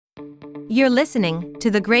You're listening to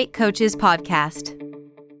the Great Coaches Podcast.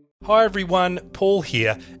 Hi everyone, Paul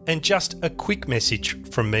here, and just a quick message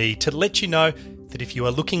from me to let you know that if you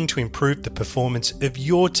are looking to improve the performance of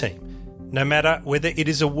your team, no matter whether it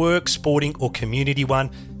is a work, sporting or community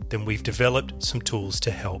one, then we've developed some tools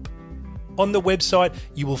to help. On the website,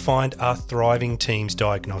 you will find our Thriving Teams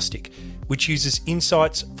Diagnostic, which uses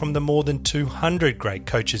insights from the more than 200 great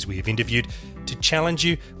coaches we have interviewed to challenge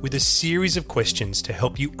you with a series of questions to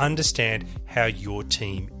help you understand how your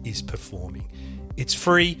team is performing. It's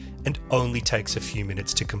free and only takes a few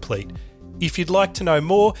minutes to complete. If you'd like to know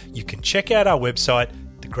more, you can check out our website,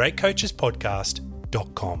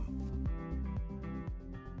 thegreatcoachespodcast.com.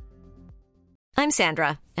 I'm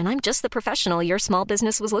Sandra, and I'm just the professional your small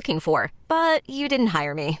business was looking for. But you didn't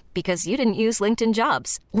hire me because you didn't use LinkedIn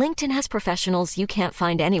Jobs. LinkedIn has professionals you can't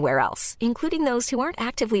find anywhere else, including those who aren't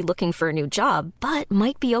actively looking for a new job, but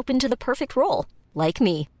might be open to the perfect role, like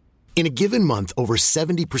me. In a given month, over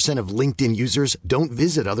 70% of LinkedIn users don't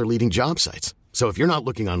visit other leading job sites. So if you're not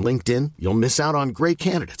looking on LinkedIn, you'll miss out on great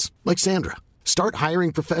candidates like Sandra. Start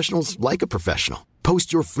hiring professionals like a professional.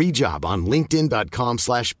 Post your free job on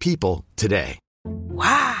linkedin.com/people today.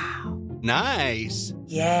 Wow. Nice.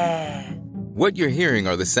 Yeah. What you're hearing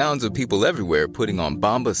are the sounds of people everywhere putting on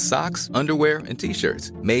Bombas socks, underwear, and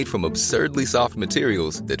T-shirts made from absurdly soft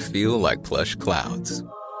materials that feel like plush clouds.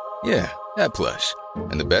 Yeah, that plush.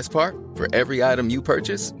 And the best part? For every item you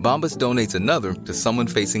purchase, Bombas donates another to someone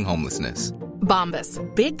facing homelessness. Bombas.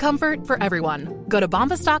 Big comfort for everyone. Go to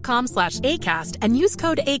bombas.com/ACAST and use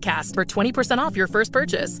code ACAST for 20% off your first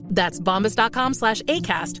purchase. That's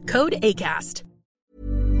bombas.com/ACAST. Code ACAST.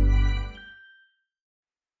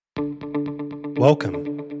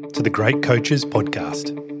 Welcome to the Great Coaches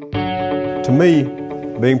Podcast. To me,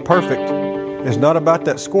 being perfect is not about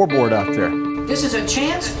that scoreboard out there. This is a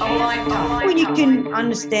chance of a lifetime. When you can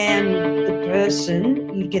understand the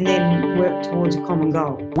person, you can then work towards a common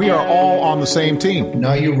goal. We are all on the same team.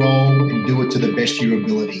 Know your role and do it to the best of your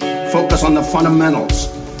ability. Focus on the fundamentals.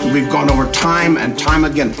 We've gone over time and time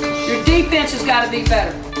again. Your defense has got to be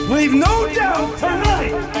better. Leave no doubt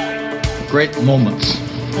tonight. Great moments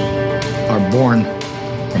are born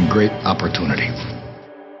from great opportunity.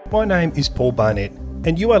 My name is Paul Barnett,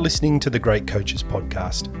 and you are listening to the Great Coaches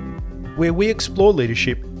Podcast, where we explore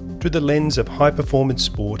leadership through the lens of high-performance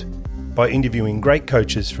sport by interviewing great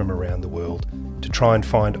coaches from around the world to try and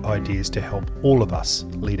find ideas to help all of us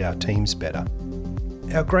lead our teams better.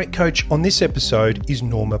 Our great coach on this episode is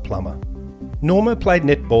Norma Plummer. Norma played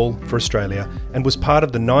netball for Australia and was part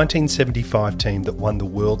of the 1975 team that won the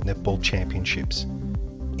World Netball Championships.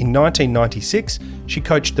 In 1996, she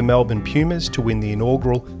coached the Melbourne Pumas to win the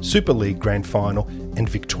inaugural Super League Grand Final and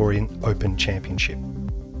Victorian Open Championship.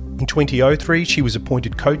 In 2003, she was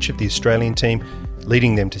appointed coach of the Australian team,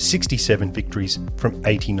 leading them to 67 victories from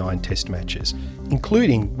 89 test matches,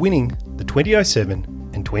 including winning the 2007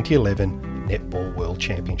 and 2011 Netball World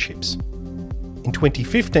Championships. In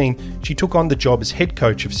 2015, she took on the job as head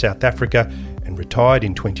coach of South Africa and retired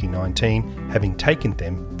in 2019, having taken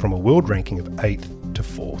them from a world ranking of 8th to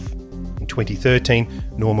 4th. In 2013,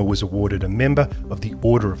 Norma was awarded a Member of the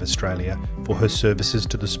Order of Australia for her services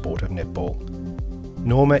to the sport of netball.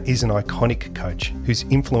 Norma is an iconic coach whose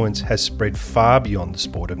influence has spread far beyond the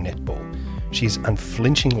sport of netball. She is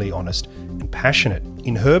unflinchingly honest and passionate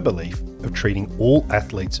in her belief of treating all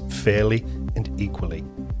athletes fairly and equally.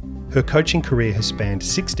 Her coaching career has spanned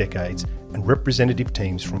 6 decades and representative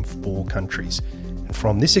teams from 4 countries. And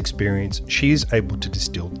from this experience, she is able to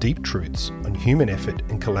distill deep truths on human effort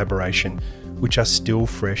and collaboration, which are still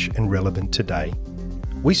fresh and relevant today.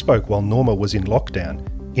 We spoke while Norma was in lockdown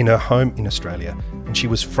in her home in Australia, and she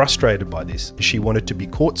was frustrated by this as she wanted to be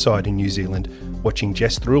courtside in New Zealand watching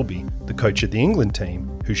Jess Thrilby, the coach of the England team,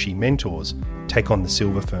 who she mentors, take on the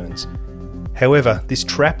Silver Ferns. However, this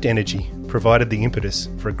trapped energy provided the impetus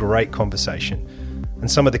for a great conversation, and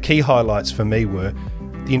some of the key highlights for me were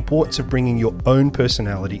the importance of bringing your own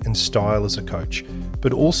personality and style as a coach,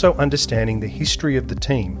 but also understanding the history of the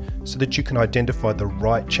team so that you can identify the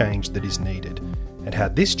right change that is needed, and how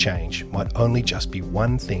this change might only just be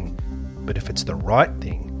one thing, but if it's the right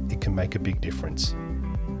thing, it can make a big difference.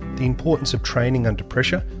 The importance of training under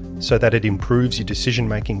pressure so that it improves your decision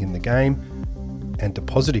making in the game, and the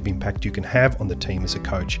positive impact you can have on the team as a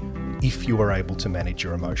coach if you are able to manage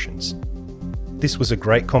your emotions. This was a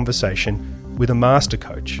great conversation with a master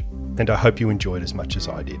coach, and I hope you enjoyed as much as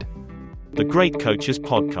I did. The Great Coaches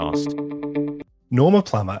Podcast. Norma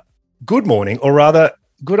Plummer, good morning, or rather,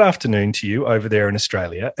 good afternoon to you over there in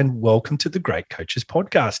Australia, and welcome to the Great Coaches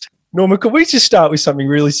Podcast. Norma, could we just start with something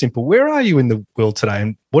really simple? Where are you in the world today,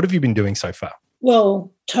 and what have you been doing so far?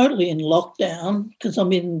 Well, totally in lockdown because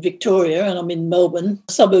I'm in Victoria and I'm in Melbourne,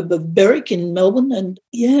 a suburb of Berwick in Melbourne, and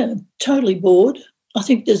totally bored. I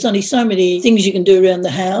think there's only so many things you can do around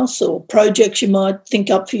the house or projects you might think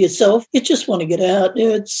up for yourself. You just want to get out.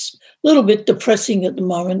 It's a little bit depressing at the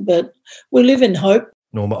moment, but we live in hope.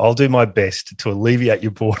 Norma, I'll do my best to alleviate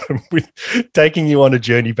your boredom with taking you on a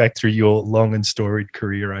journey back through your long and storied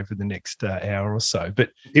career over the next hour or so.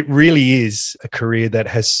 But it really is a career that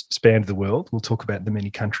has spanned the world. We'll talk about the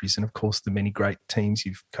many countries and, of course, the many great teams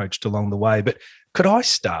you've coached along the way. But could I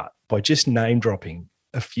start by just name dropping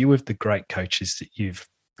a few of the great coaches that you've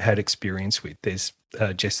had experience with? There's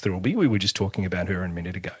Jess Thirlby. We were just talking about her a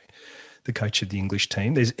minute ago, the coach of the English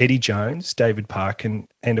team. There's Eddie Jones, David Parkin,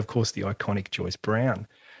 and of course the iconic Joyce Brown.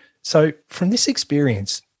 So from this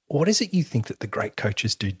experience, what is it you think that the great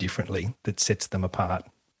coaches do differently that sets them apart?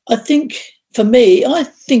 I think for me, I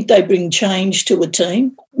think they bring change to a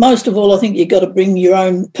team. Most of all, I think you've got to bring your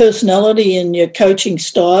own personality and your coaching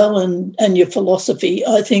style and your philosophy.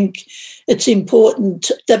 I think it's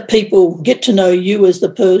important that people get to know you as the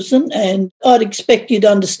person, and I'd expect you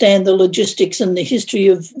to understand the logistics and the history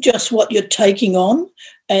of just what you're taking on,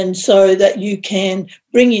 and so that you can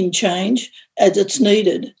bring in change as it's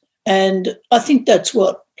needed. And I think that's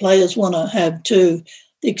what players want to have too,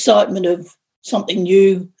 the excitement of something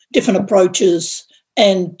new, different approaches,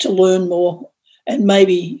 and to learn more. And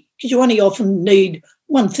maybe, because you only often need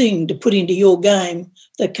one thing to put into your game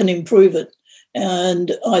that can improve it.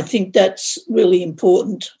 And I think that's really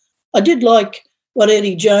important. I did like what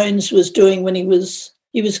Eddie Jones was doing when he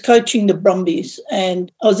was coaching the Brumbies,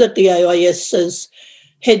 and I was at the AIS as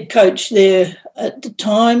head coach there at the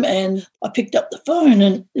time, and I picked up the phone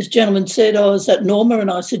and this gentleman said, "Oh, is that Norma?" And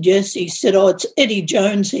I said, "Yes." He said, "Oh, it's Eddie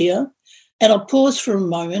Jones here." And I paused for a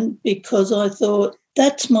moment because I thought,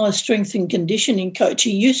 that's my strength and conditioning coach.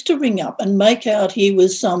 He used to ring up and make out he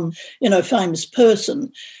was some, famous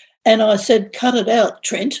person. And I said, "Cut it out,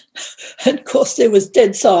 Trent." And of course there was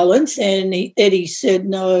dead silence. And Eddie said,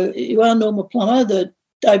 "No, you are Norma Plummer that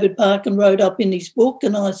David Parkin wrote up in his book."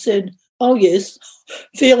 And I said, "Oh, yes,"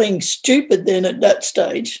 feeling stupid then at that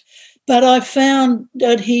stage. But I found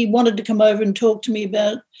that he wanted to come over and talk to me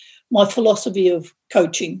about my philosophy of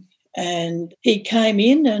coaching. And he came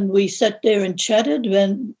in and we sat there and chatted.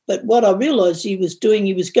 But what I realised he was doing,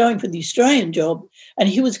 he was going for the Australian job, and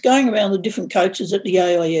he was going around the different coaches at the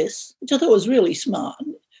AIS, which I thought was really smart.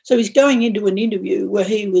 So he's going into an interview where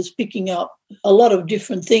he was picking up a lot of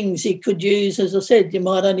different things he could use. As I said, you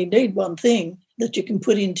might only need one thing that you can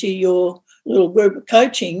put into your little group of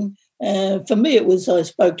coaching. For me, I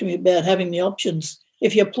spoke to him about having the options.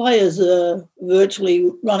 If your players are virtually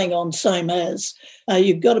running on same as,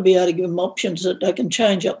 you've got to be able to give them options that they can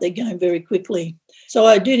change up their game very quickly. So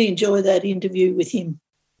I did enjoy that interview with him.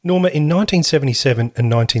 Norma, in 1977 and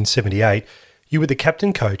 1978, you were the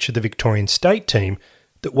captain coach of the Victorian state team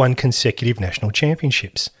that won consecutive national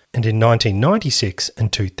championships. And in 1996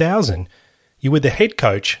 and 2000, you were the head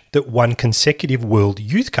coach that won consecutive World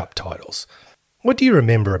Youth Cup titles. What do you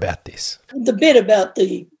remember about this? The bit about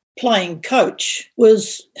the playing coach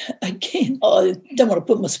was, again, I don't want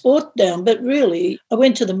to put my sport down, but really I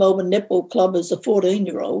went to the Melbourne Netball Club as a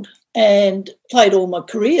 14-year-old and played all my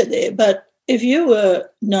career there. But if you were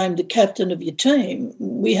named the captain of your team,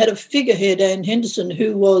 we had a figurehead, Anne Henderson,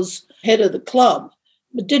 who was head of the club,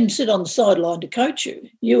 but didn't sit on the sideline to coach you.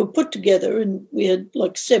 You were put together and we had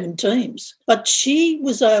like 7 teams. But she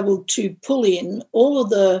was able to pull in all of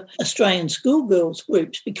the Australian schoolgirls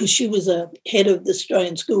groups because she was a head of the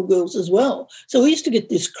Australian schoolgirls as well. So we used to get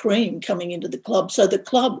this cream coming into the club. So the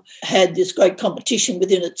club had this great competition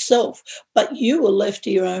within itself, but you were left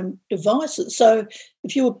to your own devices. So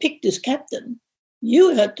if you were picked as captain,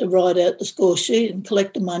 you had to write out the score sheet and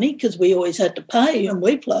collect the money because we always had to pay and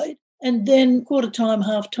we played. And then quarter time,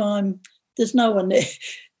 half time, there's no one there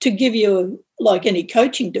to give you like any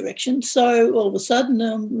coaching direction. So all of a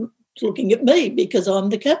sudden, looking at me because I'm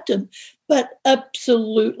the captain. But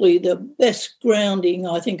absolutely the best grounding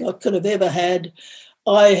I think I could have ever had.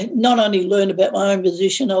 I not only learned about my own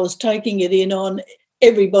position, I was taking it in on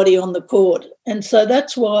everybody on the court. And so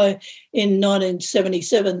that's why in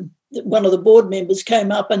 1977, one of the board members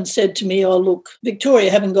came up and said to me, "Oh, look, Victoria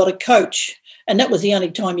haven't got a coach." And that was the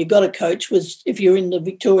only time you got a coach was if you're in the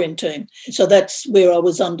Victorian team. So that's where I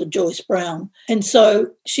was under Joyce Brown. And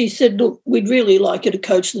so she said, "Look, we'd really like you to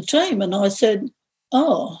coach the team." And I said,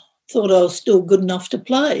 "Oh, thought I was still good enough to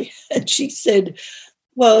play." And she said,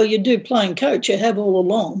 "Well, you do playing coach, you have all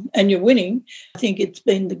along, and you're winning." I think it's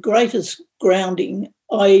been the greatest grounding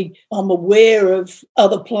I'm aware of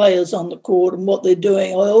other players on the court and what they're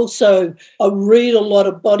doing. I read a lot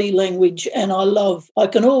of body language, and I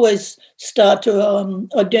can always start to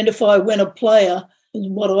identify when a player,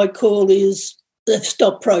 what I call is they've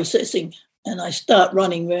stopped processing and they start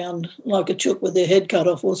running around like a chook with their head cut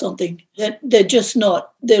off or something. They're just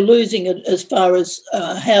not. They're losing it as far as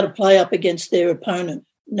how to play up against their opponent.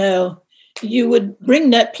 Now, you would bring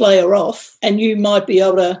that player off and you might be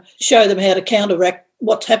able to show them how to counteract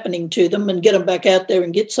what's happening to them and get them back out there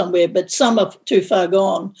and get somewhere, but some are too far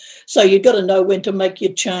gone. So you've got to know when to make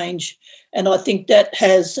your change. And I think that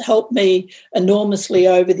has helped me enormously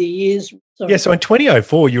over the years. Yeah, so in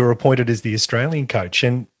 2004, you were appointed as the Australian coach.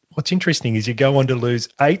 And what's interesting is you go on to lose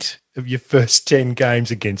 8 of your first 10 games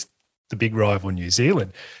against the big rival New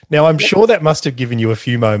Zealand. Now, I'm sure that must have given you a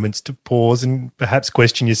few moments to pause and perhaps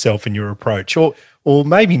question yourself and your approach, or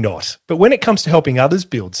maybe not. But when it comes to helping others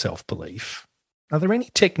build self-belief, are there any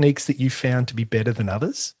techniques that you found to be better than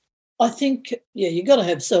others? I think, you've got to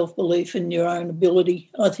have self-belief in your own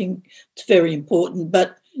ability. I think it's very important.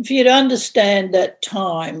 But if you'd understand that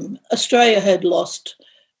time, Australia had lost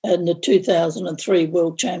in the 2003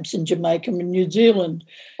 World Champs in Jamaica and New Zealand.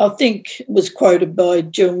 I think it was quoted by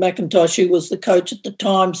Jill McIntosh, who was the coach at the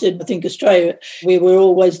time, said, I think Australia, we were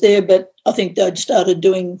always there, but I think they'd started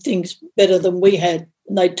doing things better than we had.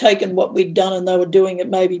 And they'd taken what we'd done and they were doing it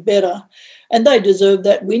maybe better. And they deserved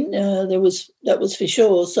that win. That was for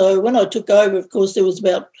sure. So when I took over, of course, there was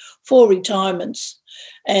about 4 retirements.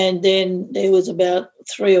 And then there was about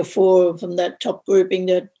 3 or 4 of them, that top grouping,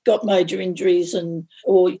 that got major injuries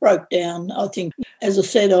or broke down. I think, as I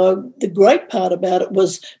said, the great part about it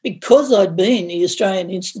was because I'd been the Australian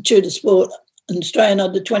Institute of Sport and Australian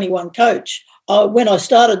under-21 coach, when I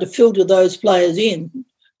started to filter those players in,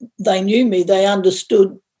 they knew me, they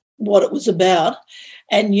understood what it was about.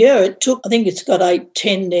 And it took, I think it's got 8,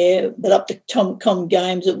 10 there, but up to Tom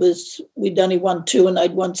games, we'd only won 2 and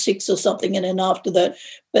they'd won 6 or something. And then after that,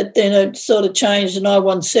 but then it sort of changed and I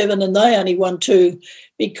won 7 and they only won 2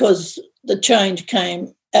 because the change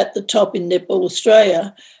came at the top in Netball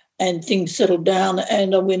Australia and things settled down.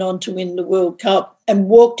 And I went on to win the World Cup and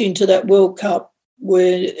walked into that World Cup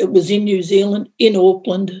where it was in New Zealand, in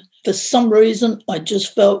Auckland. For some reason, I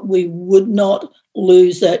just felt we would not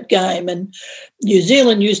lose that game. And New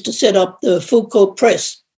Zealand used to set up the full court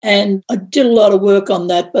press. And I did a lot of work on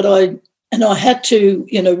that, but I had to,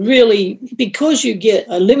 really, because you get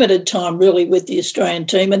a limited time really with the Australian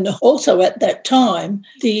team. And also at that time,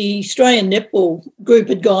 the Australian netball group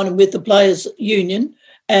had gone in with the Players Union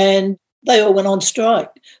and they all went on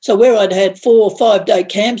strike. So where I'd had 4 or 5 day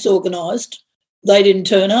camps organised, they didn't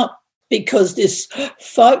turn up because this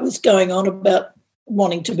fight was going on about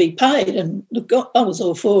wanting to be paid. And look, I was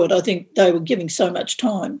all for it. I think they were giving so much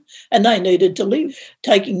time and they needed to live,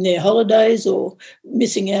 taking their holidays or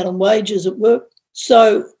missing out on wages at work.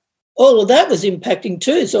 So all of that was impacting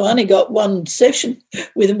too. So I only got 1 session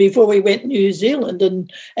with them before we went to New Zealand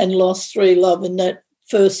and lost 3-0 in that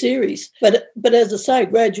first series. But as I say,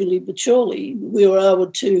 gradually but surely, we were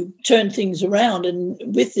able to turn things around. And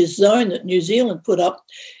with this zone that New Zealand put up,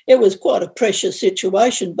 it was quite a pressure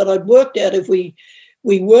situation. But I'd worked out if we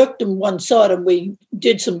worked them one side and we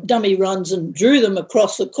did some dummy runs and drew them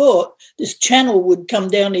across the court, this channel would come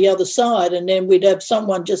down the other side and then we'd have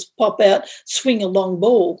someone just pop out, swing a long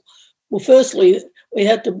ball. Well, firstly, we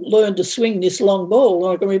had to learn to swing this long ball.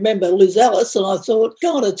 I can remember Liz Ellis, and I thought,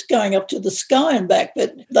 God, it's going up to the sky and back.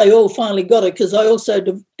 But they all finally got it because I also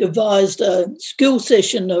devised a skill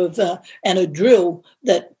session and a drill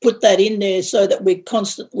that put that in there so that we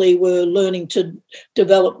constantly were learning to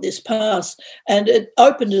develop this pass. And it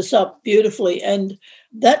opened us up beautifully. And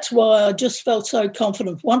that's why I just felt so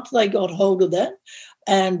confident once they got hold of that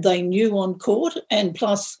and they knew on court. And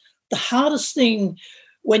plus, the hardest thing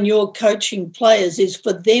when you're coaching players is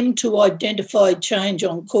for them to identify change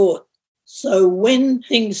on court. So when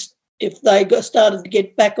if they started to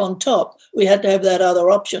get back on top, we had to have that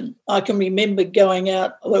other option. I can remember going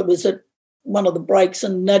out, it was at one of the breaks,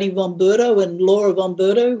 and Natty Von Berto and Laura Von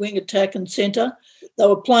Berto, wing attack and centre, they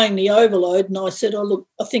were playing the overload, and I said, oh, look,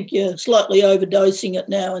 I think you're slightly overdosing it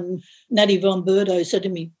now. And Natty Von Berto said to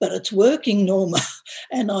me, but it's working, Norma.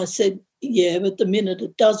 And I said, yeah, but the minute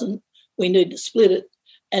it doesn't, we need to split it.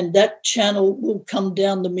 And that channel will come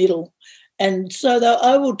down the middle. And so they're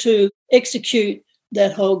able to execute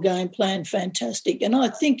that whole game plan fantastic. And I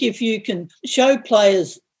think if you can show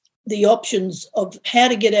players the options of how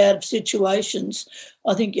to get out of situations,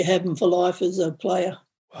 I think you have them for life as a player.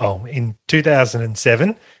 Well, in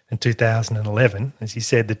 2007 and 2011, as you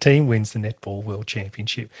said, the team wins the Netball World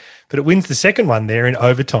Championship, but it wins the second one there in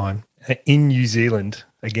overtime in New Zealand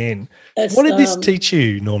again. That's, what did this teach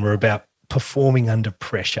you, Norma, about performing under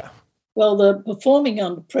pressure? Well, the performing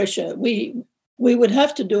under pressure, we would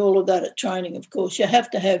have to do all of that at training, of course. You have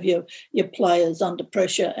to have your players under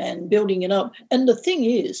pressure and building it up. And the thing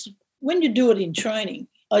is, when you do it in training,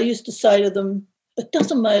 I used to say to them, it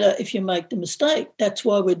doesn't matter if you make the mistake. That's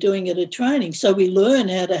why we're doing it at training. So we learn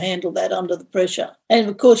how to handle that under the pressure. And,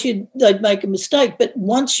 of course, they'd make a mistake. But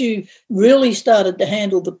once you really started to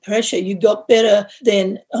handle the pressure, you got better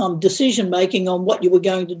than decision-making on what you were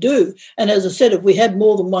going to do. And as I said, if we had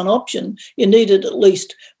more than one option, you needed at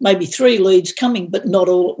least maybe 3 leads coming, but not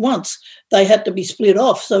all at once. They had to be split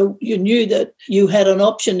off. So you knew that you had an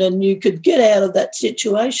option and you could get out of that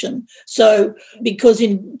situation. So because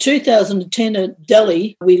in 2010 at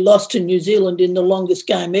Delhi, we lost to New Zealand in the longest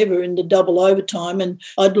game ever in the double overtime. And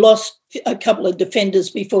I'd lost a couple of defenders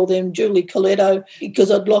before them, Julie Coletto, because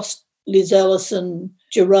I'd lost Liz Ellis and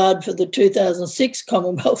Gerard for the 2006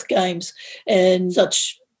 Commonwealth Games and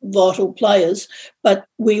such vital players. But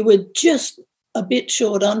we were just a bit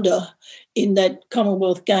short under in that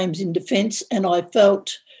Commonwealth Games in defence, and I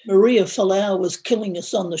felt Maria Folau was killing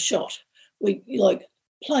us on the shot.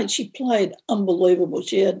 She played unbelievable.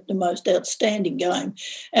 She had the most outstanding game.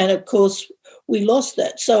 And, of course, we lost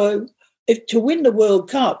that. So to win the World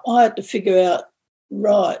Cup, I had to figure out,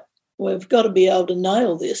 right, we've got to be able to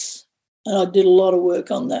nail this. And I did a lot of work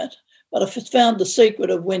on that. But I found the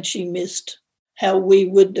secret of when she missed, how we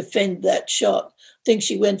would defend that shot. I think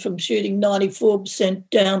she went from shooting 94%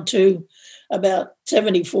 down to about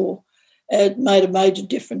 74. It made a major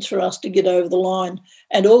difference for us to get over the line.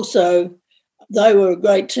 And also, they were a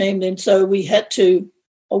great team then, so we had to,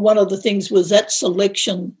 one of the things was that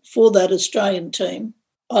selection for that Australian team.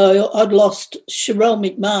 I'd lost, Sherelle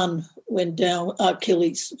McMahon went down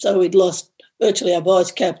Achilles, so we'd lost virtually our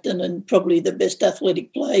vice-captain and probably the best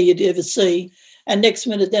athletic player you'd ever see. And next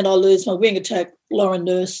minute then I lose my wing attack, Lauren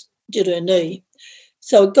Nurse, did her knee.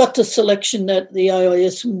 So it got to selection at the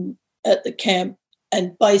AIS at the camp,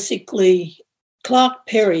 and basically Clark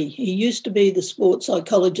Perry, he used to be the sports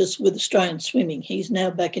psychologist with Australian Swimming. He's now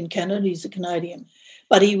back in Canada. He's a Canadian.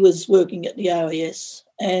 But he was working at the AIS.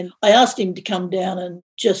 And I asked him to come down and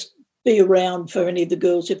just be around for any of the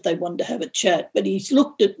girls if they wanted to have a chat. But he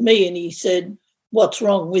looked at me and he said, "What's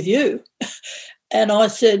wrong with you?" And I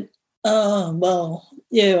said, "Oh, well,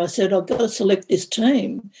 yeah." I said, "I've got to select this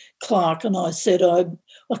team, Clark." And I said,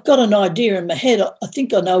 I've got an idea in my head. I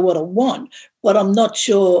think I know what I want, but I'm not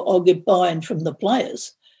sure I'll get buy-in from the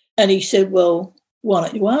players. And he said, "Well, why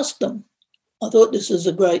don't you ask them?" I thought this was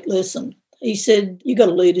a great lesson. He said, "You got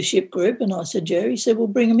a leadership group?" And I said, "Yeah." He said, "Well,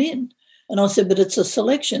 bring them in." And I said, "But it's a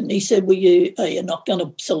selection." He said, "Well, are you not going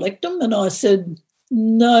to select them?" And I said,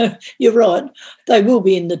 "No, you're right. They will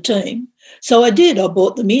be in the team." So I did. I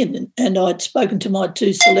brought them in, and I'd spoken to my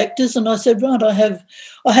 2 selectors, and I said, "Right,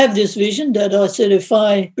 I have this vision that," I said, "if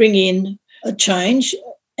I bring in a change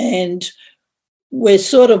and we're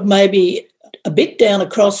sort of maybe a bit down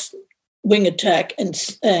across wing attack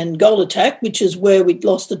and goal attack, which is where we'd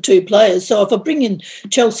lost the 2 players. So if I bring in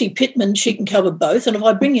Chelsea Pittman, she can cover both. And if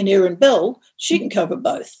I bring in Erin Bell, she can cover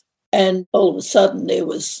both." And all of a sudden there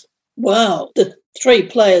was, wow, the 3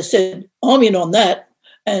 players said, "I'm in on that."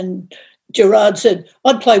 And Gerard said,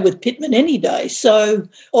 "I'd play with Pittman any day." So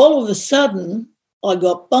all of a sudden I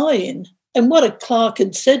got buy-in. And what a Clark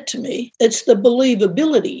had said to me, it's the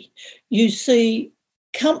believability. You see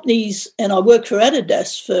companies, and I worked for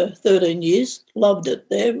Adidas for 13 years, loved it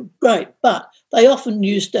there, great, but they often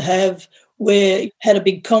used to have where had a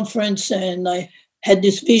big conference and they had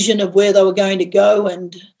this vision of where they were going to go,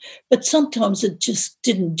 but sometimes it just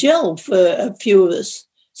didn't gel for a few of us.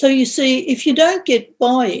 So you see, if you don't get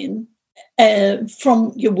buy-in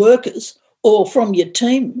from your workers or from your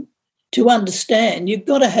team to understand, you've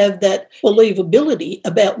got to have that believability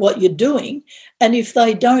about what you're doing. And if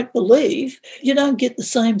they don't believe, you don't get the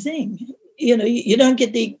same thing. You know, you don't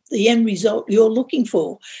get the end result you're looking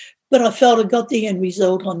for. But I felt I got the end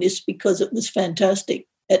result on this because it was fantastic.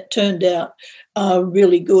 It turned out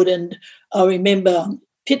really good. And I remember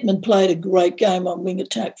Pittman played a great game on wing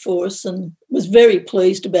attack for us and was very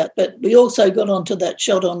pleased about it. But we also got onto that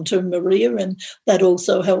shot onto Maria, and that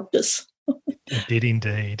also helped us. It did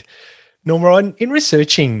indeed. Norma, in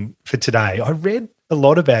researching for today, I read a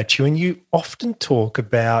lot about you, and you often talk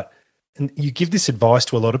about, and you give this advice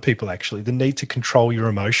to a lot of people actually, the need to control your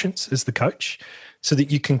emotions as the coach so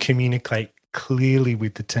that you can communicate clearly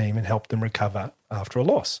with the team and help them recover after a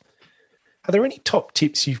loss. Are there any top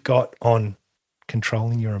tips you've got on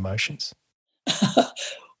controlling your emotions?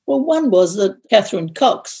 Well, one was that Catherine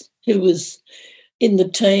Cox, who was in the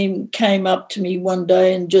team came up to me one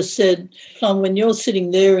day and just said, Plum, when you're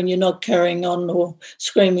sitting there and you're not carrying on or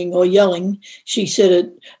screaming or yelling, she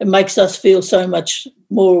said it makes us feel so much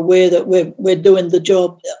more aware that we're doing the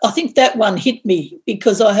job. I think that one hit me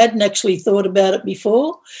because I hadn't actually thought about it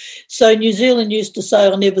before. So New Zealand used to say,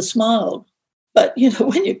 I never smiled. But,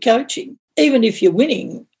 when you're coaching, even if you're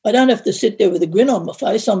winning, I don't have to sit there with a grin on my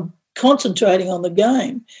face. I'm concentrating on the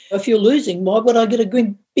game. If you're losing, why would I get a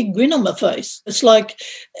big grin on my face? It's like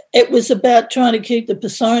it was about trying to keep the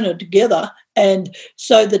persona together, and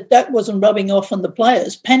so that wasn't rubbing off on the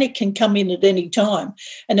players. Panic can come in at any time.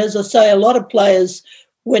 And as I say, a lot of players,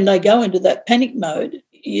 when they go into that panic mode,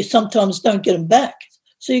 you sometimes don't get them back.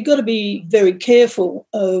 So you've got to be very careful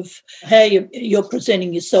of how you're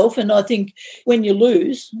presenting yourself. And I think when you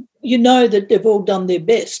lose, you know that they've all done their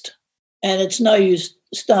best, and it's no use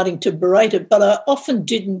starting to berate it. But I often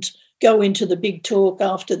didn't go into the big talk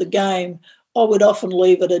after the game. I would often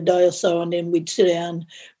leave it a day or so, and then we'd sit down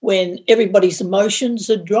when everybody's emotions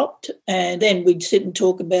had dropped, and then we'd sit and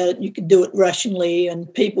talk about it. You could do it rationally,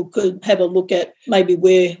 and people could have a look at maybe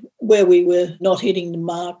where we were not hitting the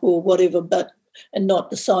mark or whatever, and not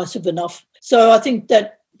decisive enough. So I think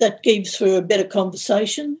that gives for a better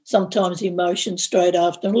conversation. Sometimes the emotion straight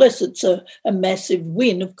after, unless it's a massive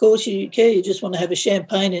win, of course you care. You just want to have a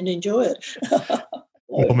champagne and enjoy it.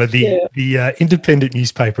 Norma, the independent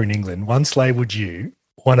newspaper in England once labelled you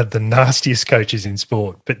one of the nastiest coaches in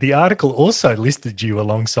sport, but the article also listed you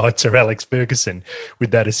alongside Sir Alex Ferguson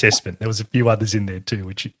with that assessment. There was a few others in there too,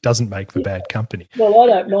 which doesn't make for bad company. Well, I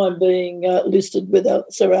don't mind being listed with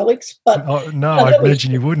Sir Alex, but I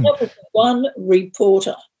imagine you wouldn't. That was one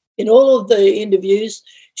reporter. In all of the interviews,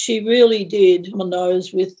 she really did my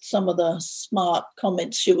nose with some of the smart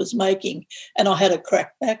comments she was making, and I had a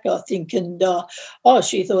crack back, I think, and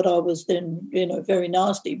she thought I was then, very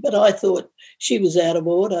nasty, but I thought she was out of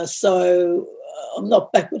order. So I'm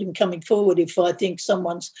not backward in coming forward if I think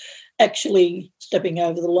someone's actually stepping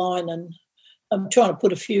over the line, and I'm trying to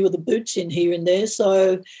put a few of the boots in here and there.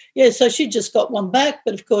 So, so she just got one back.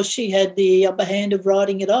 But, of course, she had the upper hand of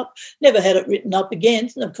writing it up, never had it written up again.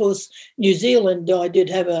 And, of course, New Zealand, I did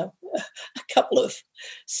have a couple of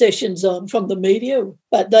sessions on from the media,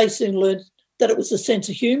 but they soon learned that it was a sense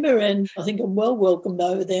of humour, and I think I'm well welcomed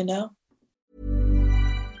over there now.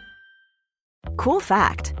 Cool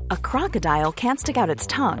fact, a crocodile can't stick out its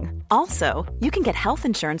tongue. Also, you can get health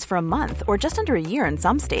insurance for a month or just under a year in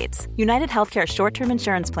some states. United Healthcare short-term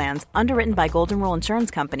insurance plans, underwritten by Golden Rule Insurance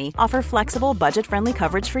Company, offer flexible, budget-friendly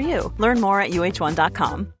coverage for you. Learn more at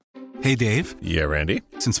UH1.com. Hey, Dave. Yeah, Randy.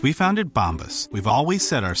 Since we founded Bombas, we've always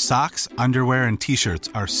said our socks, underwear, and T-shirts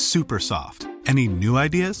are super soft. Any new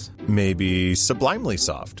ideas? Maybe sublimely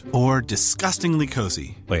soft. Or disgustingly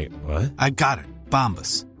cozy. Wait, what? I got it.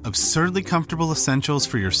 Bombas. Absurdly comfortable essentials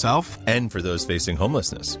for yourself and for those facing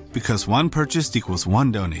homelessness. Because one purchased equals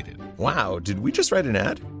one donated. Wow, did we just write an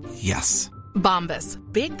ad? Yes. Bombas.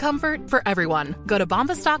 Big comfort for everyone. Go to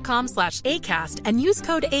bombas.com/ACAST and use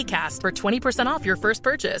code ACAST for 20% off your first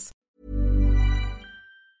purchase.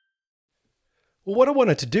 Well, what I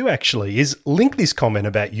wanted to do actually is link this comment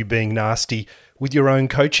about you being nasty with your own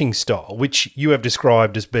coaching style, which you have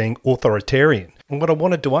described as being authoritarian. And what I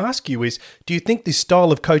wanted to ask you is, do you think this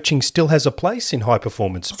style of coaching still has a place in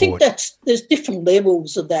high-performance sport? I think there's different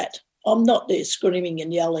levels of that. I'm not there screaming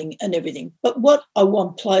and yelling and everything. But what I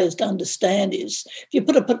want players to understand is if you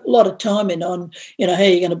put a lot of time in on, how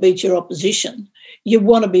you're going to beat your opposition, you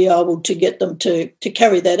want to be able to get them to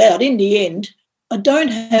carry that out. In the end, I don't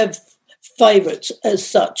have favourites as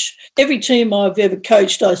such. Every team I've ever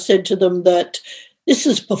coached, I said to them that this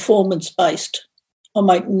is performance-based. I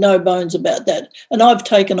make no bones about that. And I've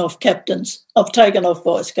taken off captains. I've taken off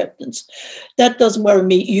vice captains. That doesn't worry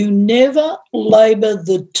me. You never labour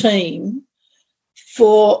the team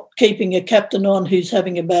for keeping a captain on who's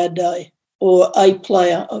having a bad day or a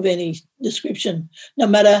player of any description, no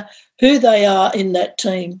matter who they are in that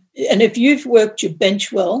team. And if you've worked your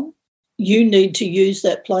bench well, you need to use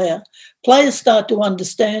that player. Players start to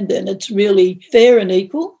understand that it's really fair and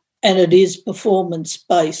equal, and it is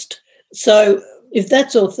performance-based. So if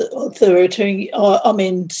that's authoritarian, I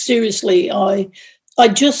mean, seriously, I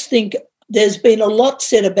just think there's been a lot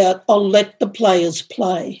said about, I'll let the players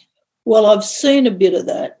play. Well, I've seen a bit of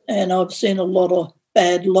that, and I've seen a lot of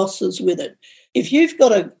bad losses with it. If you've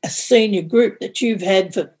got a senior group that you've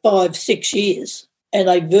had for 5-6 years, and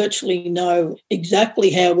they virtually know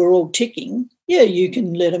exactly how we're all ticking, you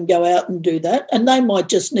can let them go out and do that, and they might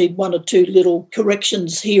just need one or two little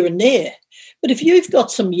corrections here and there. But if you've got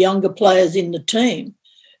some younger players in the team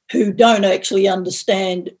who don't actually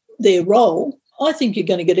understand their role, I think you're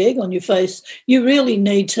going to get egg on your face. You really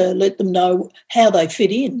need to let them know how they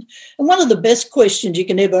fit in. And one of the best questions you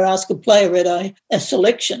can ever ask a player at a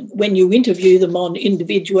selection, when you interview them on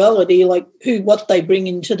individuality, like what they bring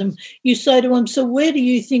into them, you say to them, so where do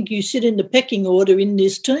you think you sit in the pecking order in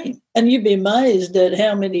this team? And you'd be amazed at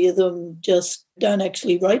how many of them just don't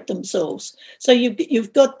actually rate themselves. So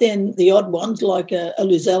you've got then the odd ones, like a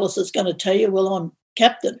Luzalis is going to tell you, well, I'm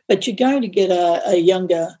captain, but you're going to get a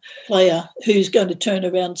younger player who's going to turn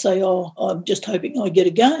around and say, oh, I'm just hoping I get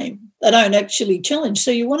a game. They don't actually challenge. So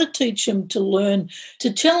you want to teach them to learn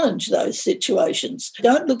to challenge those situations.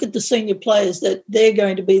 Don't look at the senior players that they're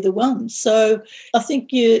going to be the ones. So I think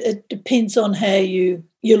it depends on how you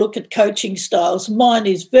look at coaching styles. Mine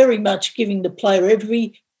is very much giving the player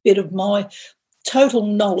every bit of my total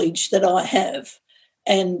knowledge that I have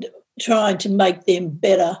and trying to make them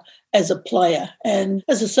better as a player. And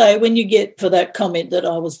as I say, when you get for that comment that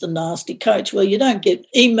I was the nasty coach, well, you don't get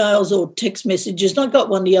emails or text messages. And I got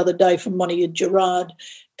one the other day from one of your Gerard,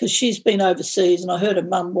 because she's been overseas and I heard her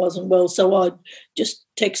mum wasn't well, so I just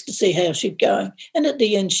text to see how she'd go. And at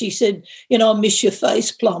the end she said, I miss your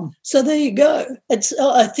face, Plum. So there you go.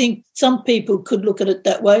 I think some people could look at it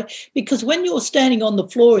that way, because when you're standing on the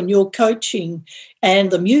floor and you're coaching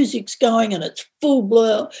and the music's going and it's full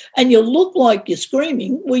blur and you look like you're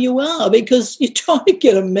screaming, well, you are, because you're trying to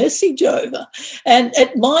get a message over. And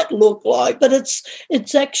it might look like, but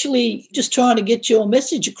it's actually just trying to get your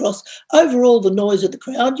message across over all the noise of the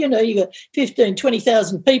crowd. You got 15,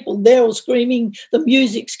 20,000 people, they're all screaming, the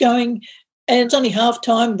music's going, and it's only half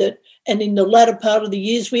time and in the latter part of the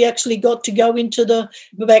years, we actually got to go into the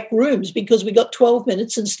back rooms because we got 12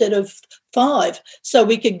 minutes instead of 5. So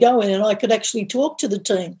we could go in and I could actually talk to the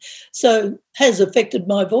team. So has affected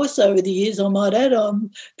my voice over the years, I might add. I'm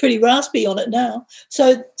pretty raspy on it now.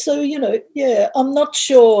 So I'm not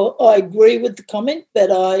sure I agree with the comment, but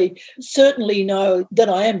I certainly know that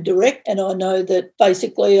I am direct, and I know that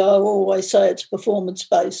basically I always say it's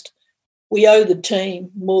performance-based. We owe the team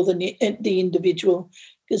more than the individual,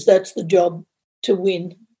 because that's the job, to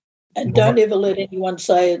win. And don't ever let anyone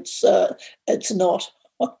say it's not.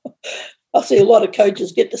 I see a lot of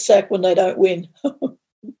coaches get the sack when they don't win.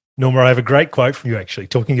 Norma, I have a great quote from you actually,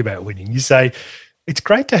 talking about winning. You say, it's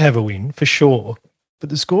great to have a win, for sure, but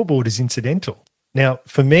the scoreboard is incidental. Now,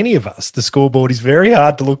 for many of us, the scoreboard is very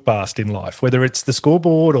hard to look past in life, whether it's the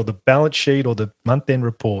scoreboard or the balance sheet or the month-end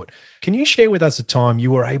report. Can you share with us a time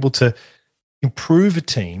you were able to improve a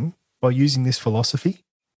team by using this philosophy?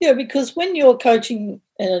 Yeah, because when you're coaching,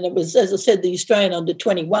 and it was, as I said, the Australian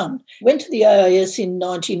under-21, went to the AIS in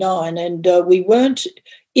 99, and we weren't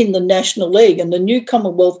in the National League, and the new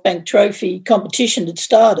Commonwealth Bank Trophy competition had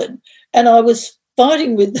started. And I was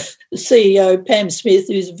fighting with the CEO, Pam Smith,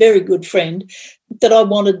 who's a very good friend, that I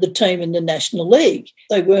wanted the team in the National League.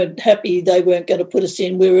 They weren't happy. They weren't going to put us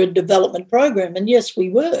in. We were a development program, and yes, we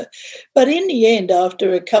were. But in the end,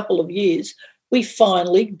 after a couple of years, we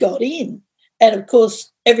finally got in. And, of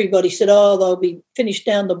course, everybody said, they'll be finished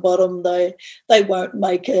down the bottom, they won't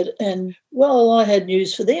make it. And, well, I had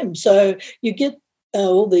news for them. So you get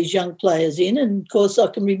all these young players in. And, of course, I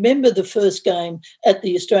can remember the first game at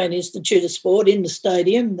the Australian Institute of Sport in the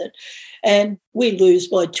stadium, and we lose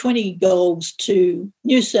by 20 goals to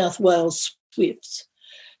New South Wales Swifts.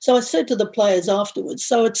 So I said to the players afterwards,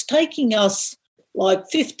 so it's taking us like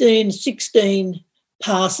 15, 16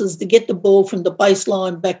 passes to get the ball from the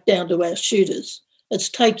baseline back down to our shooters. It's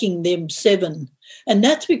taking them 7. And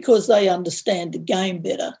that's because they understand the game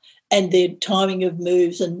better and their timing of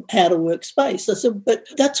moves and how to work space. I said, but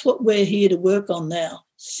that's what we're here to work on now.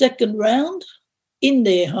 Second round, in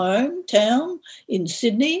their hometown in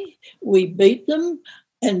Sydney, we beat them,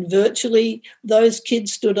 and virtually those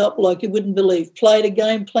kids stood up like you wouldn't believe, played a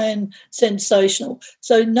game plan, sensational.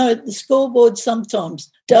 So no, the scoreboard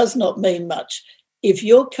sometimes does not mean much. If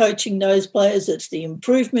you're coaching those players, it's the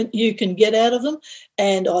improvement you can get out of them,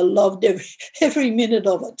 and I loved every minute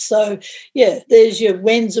of it. So, yeah, there's your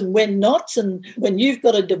whens and when nots, and when you've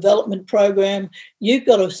got a development program, you've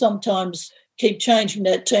got to sometimes keep changing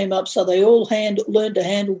that team up so they all learn to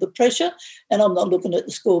handle the pressure. And I'm not looking at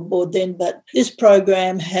the scoreboard then, but this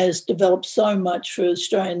program has developed so much for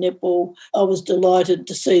Australian netball. I was delighted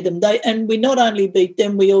to see them. And we not only beat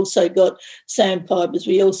them, we also got Sandpipers,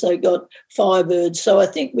 we also got Firebirds. So I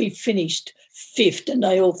think we finished 5th, and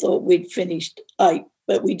they all thought we'd finished 8th.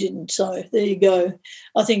 But we didn't. So there you go.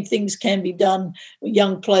 I think things can be done.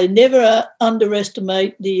 Young play, never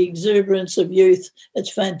underestimate the exuberance of youth.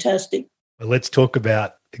 It's fantastic. Well, let's talk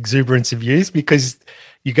about exuberance of youth, because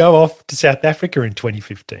you go off to South Africa in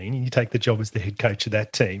 2015 and you take the job as the head coach of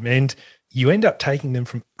that team. And you end up taking them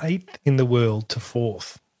from 8th in the world to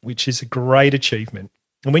 4th, which is a great achievement.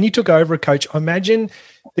 And when you took over a coach, I imagine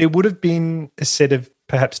there would have been a set of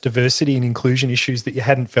perhaps diversity and inclusion issues that you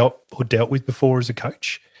hadn't felt or dealt with before as a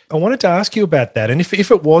coach. I wanted to ask you about that. And if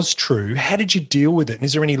it was true, how did you deal with it? And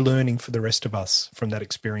is there any learning for the rest of us from that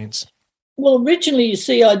experience? Well, originally, you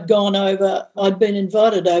see, I'd been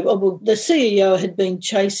invited over. Well, the CEO had been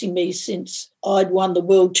chasing me since I'd won the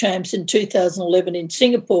world champs in 2011 in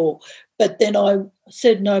Singapore. But then I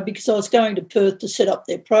said no because I was going to Perth to set up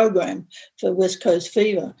their program for West Coast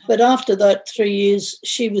Fever. But after that 3 years,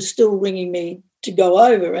 she was still ringing me to go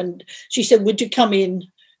over. And she said, would you come in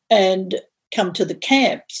and come to the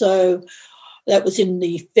camp? So that was in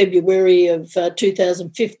the February of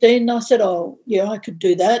 2015. I said, oh, yeah, I could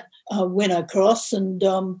do that. I went across and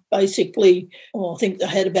basically, I think I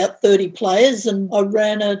had about 30 players, and I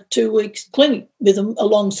ran a 2-week clinic with them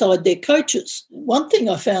alongside their coaches. One thing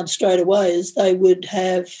I found straight away is they would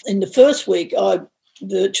have, in the first week, I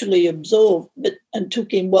virtually absorbed and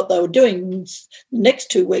took in what they were doing. The next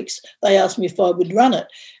 2 weeks, they asked me if I would run it.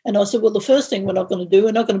 And I said, well, the first thing we're not going to do,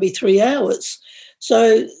 we're not going to be 3 hours.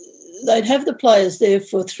 So they'd have the players there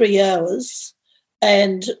for 3 hours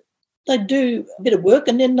and they'd do a bit of work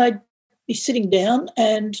and then they'd be sitting down,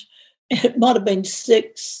 and it might have been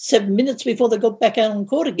 6-7 minutes before they got back out on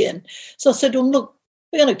court again. So I said to them, look,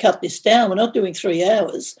 we're going to cut this down. We're not doing 3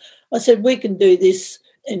 hours. I said, we can do this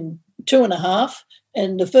in 2.5,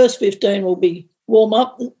 and the first 15 will be warm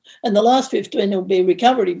up and the last 15 will be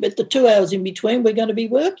recovery. But the 2 hours in between, we're going to be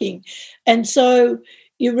working. And so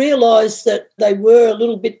you realise that they were a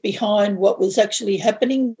little bit behind what was actually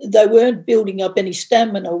happening. They weren't building up any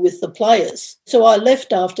stamina with the players. So I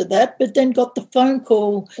left after that, but then got the phone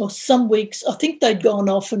call, or some weeks, I think they'd gone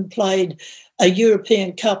off and played a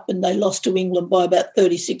European Cup and they lost to England by about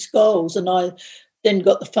 36 goals. And I then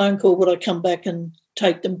got the phone call, would I come back and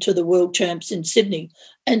take them to the World Champs in Sydney?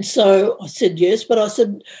 And so I said yes, but I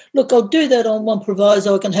said, look, I'll do that on one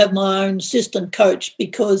proviso. I can have my own assistant coach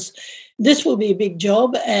because this will be a big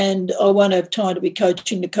job and I won't have time to be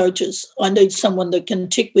coaching the coaches. I need someone that can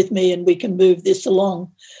tick with me and we can move this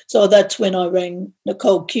along. So that's when I rang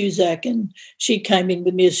Nicole Cusack and she came in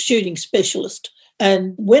with me as shooting specialist.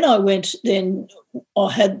 And when I went then,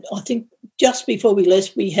 I think just before we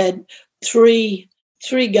left, we had three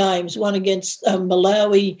games, one against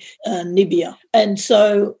Malawi, Namibia. And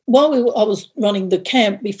so while I was running the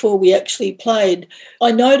camp before we actually played,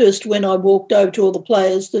 I noticed when I walked over to all the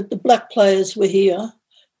players that the black players were here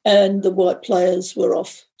and the white players were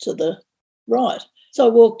off to the right. So I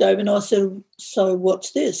walked over and I said, so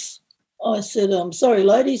what's this? I said, I'm sorry,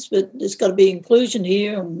 ladies, but there's got to be inclusion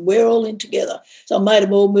here and we're all in together. So I made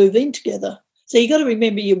them all move in together. So you got to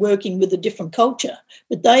remember you're working with a different culture,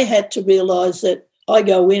 but they had to realise that I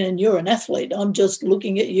go in and you're an athlete. I'm just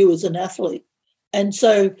looking at you as an athlete. And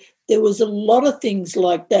so there was a lot of things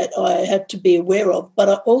like that I had to be aware of, but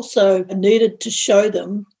I also needed to show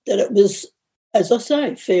them that it was, as I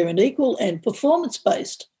say, fair and equal and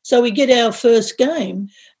performance-based. So we get our first game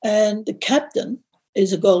and the captain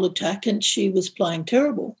is a goal attack and she was playing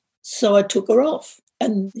terrible. So I took her off.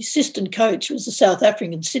 And the assistant coach was a South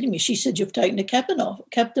African sitting me. She said, you've taken the captain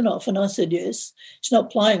off. And I said, yes. She's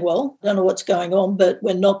not playing well. I don't know what's going on, but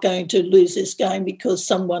we're not going to lose this game because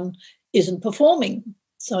someone isn't performing.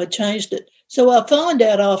 So I changed it. So I found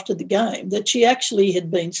out after the game that she actually had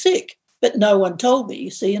been sick, but no one told me, you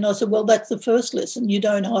see. And I said, well, that's the first lesson. You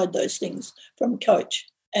don't hide those things from a coach.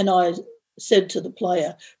 And I said to the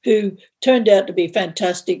player, who turned out to be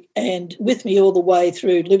fantastic and with me all the way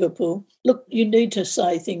through Liverpool, look, you need to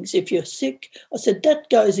say things if you're sick. I said, that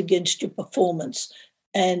goes against your performance.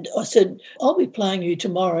 And I said, I'll be playing you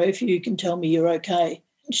tomorrow if you can tell me you're okay.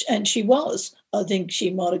 And she was. I think she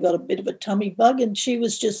might have got a bit of a tummy bug and she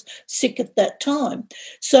was just sick at that time.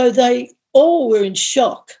 So they all were in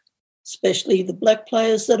shock, especially the black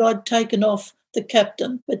players that I'd taken off the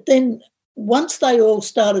captain. But then once they all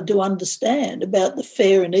started to understand about the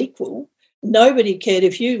fair and equal, nobody cared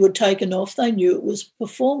if you were taken off. They knew it was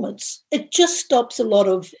performance. It just stops a lot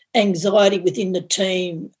of anxiety within the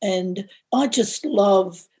team. And I just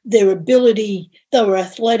love their ability. They were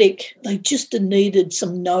athletic. They just needed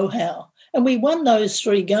some know-how. And we won those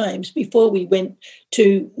 3 games before we went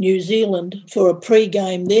to New Zealand for a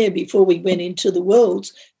pre-game there before we went into the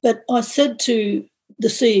Worlds. But I said to the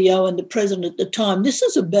CEO and the president at the time, this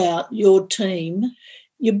is about your team.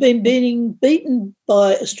 You've been beaten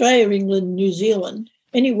by Australia, England, New Zealand,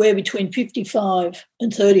 anywhere between 55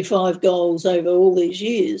 and 35 goals over all these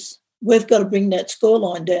years. We've got to bring that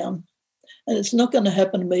scoreline down. And it's not going to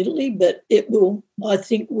happen immediately, but it will. I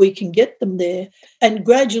think we can get them there. And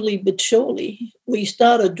gradually but surely, we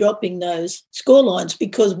started dropping those scorelines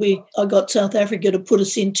because I got South Africa to put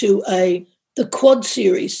us into the quad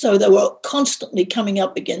series. So they were constantly coming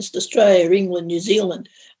up against Australia, England, New Zealand.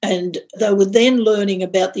 And they were then learning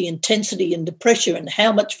about the intensity and the pressure and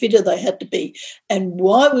how much fitter they had to be. And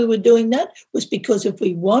why we were doing that was because if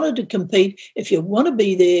we wanted to compete, if you want to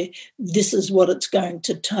be there, this is what it's going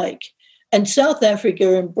to take. And South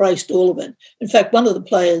Africa embraced all of it. In fact, one of the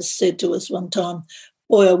players said to us one time,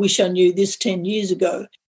 "Boy, I wish I knew this 10 years ago."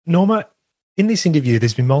 Norma, in this interview,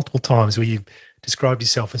 there's been multiple times where you've described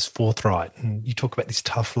yourself as forthright and you talk about this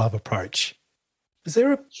tough love approach. Is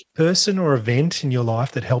there a person or event in your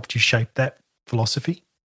life that helped you shape that philosophy?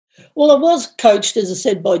 Well, I was coached, as I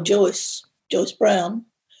said, by Joyce Brown.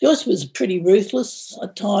 Joyce was pretty ruthless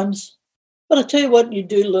at times. But I tell you what, you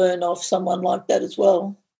do learn off someone like that as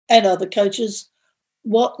well, and other coaches,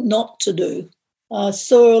 what not to do. I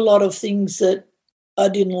saw a lot of things that I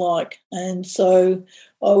didn't like. And so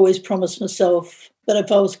I always promised myself that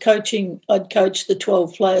if I was coaching, I'd coach the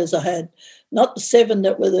 12 players I had, not the 7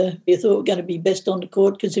 that you thought were going to be best on the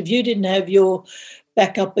court, because if you didn't have your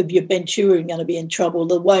backup of your bench, you were going to be in trouble.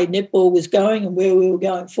 The way netball was going and where we were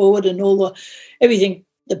going forward and everything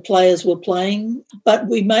the players were playing. But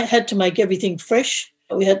we had to make everything fresh.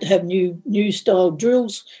 We had to have new style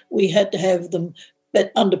drills. We had to have them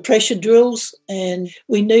but under pressure drills, and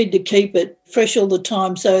we need to keep it fresh all the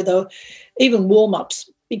time. So even warm-ups,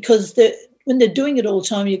 because when they're doing it all the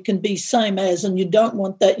time, you can be same as, and you don't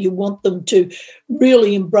want that. You want them to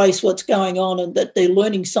really embrace what's going on and that they're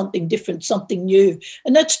learning something different, something new.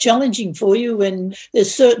 And that's challenging for you. And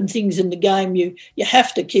there's certain things in the game you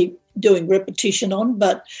have to keep doing repetition on,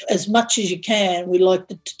 but as much as you can, we like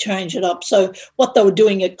to change it up. So what they were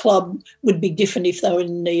doing at club would be different if they were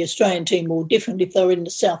in the Australian team or different if they were in the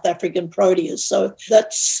South African Proteas. So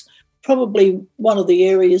that's probably one of the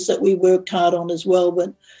areas that we worked hard on as well.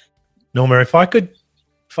 But Norma, if I had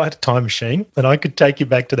a time machine and I could take you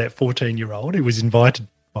back to that 14-year-old who was invited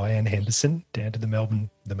by Anne Henderson down to the Melbourne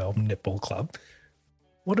Netball Club,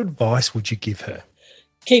 what advice would you give her?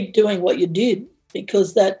 Keep doing what you did,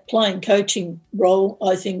 because that playing coaching role,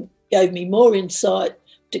 I think, gave me more insight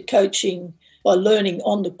to coaching by learning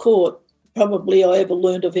on the court probably I ever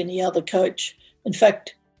learned of any other coach. In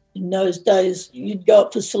fact, in those days, you'd go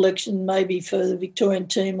up for selection maybe for the Victorian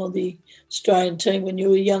team or the Australian team when you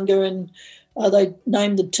were younger, and they'd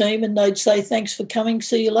name the team and they'd say, "Thanks for coming,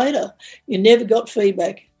 see you later." You never got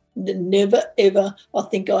feedback. Never, ever. I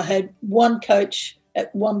think I had one coach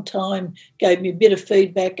at one time gave me a bit of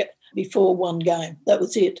feedback before one game. That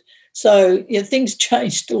was it. So, things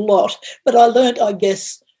changed a lot. But I learnt, I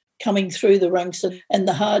guess, coming through the ranks and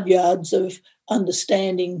the hard yards of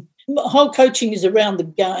understanding. My whole coaching is around the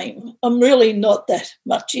game. I'm really not that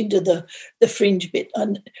much into the fringe bit.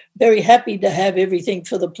 I'm very happy to have everything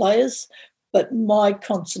for the players, but my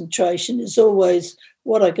concentration is always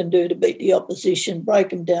what I can do to beat the opposition, break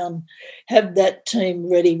them down, have that team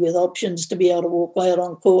ready with options to be able to walk out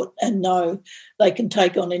on court and know they can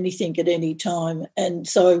take on anything at any time. And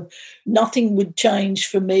so nothing would change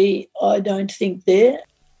for me, I don't think, there.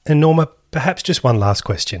 And Norma, perhaps just one last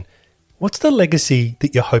question. What's the legacy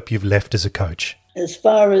that you hope you've left as a coach? As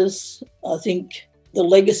far as I think the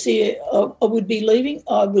legacy I would be leaving,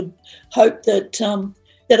 I would hope that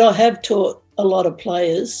I have taught a lot of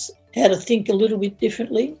players how to think a little bit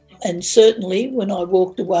differently. And certainly when I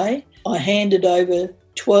walked away, I handed over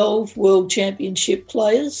 12 World Championship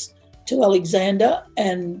players to Alexander,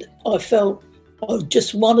 and I felt I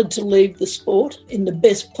just wanted to leave the sport in the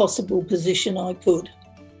best possible position I could.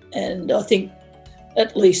 And I think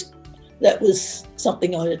at least that was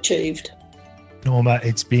something I achieved. Norma,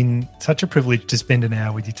 it's been such a privilege to spend an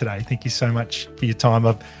hour with you today. Thank you so much for your time.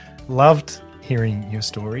 I've loved hearing your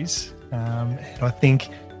stories. And I think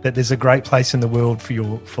that there's a great place in the world for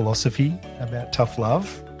your philosophy about tough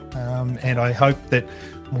love. And I hope that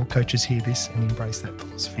more coaches hear this and embrace that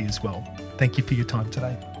philosophy as well. Thank you for your time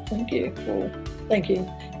today. Thank you, Paul. Thank you.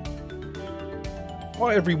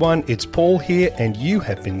 Hi everyone, it's Paul here, and you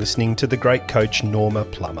have been listening to the great coach Norma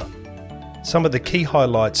Plummer. Some of the key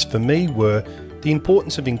highlights for me were the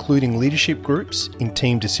importance of including leadership groups in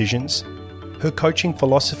team decisions, her coaching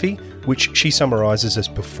philosophy, which she summarises as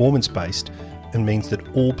performance-based and means that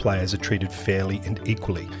all players are treated fairly and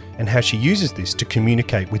equally, and how she uses this to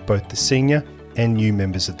communicate with both the senior and new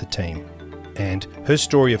members of the team, and her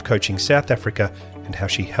story of coaching South Africa and how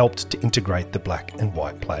she helped to integrate the black and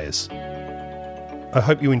white players. I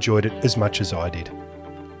hope you enjoyed it as much as I did.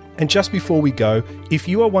 And just before we go, if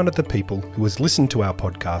you are one of the people who has listened to our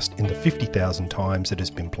podcast in the 50,000 times it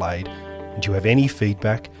has been played, and you have any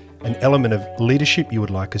feedback, an element of leadership you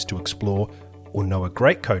would like us to explore, or know a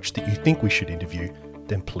great coach that you think we should interview,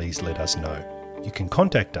 then please let us know. You can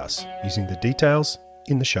contact us using the details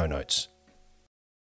in the show notes.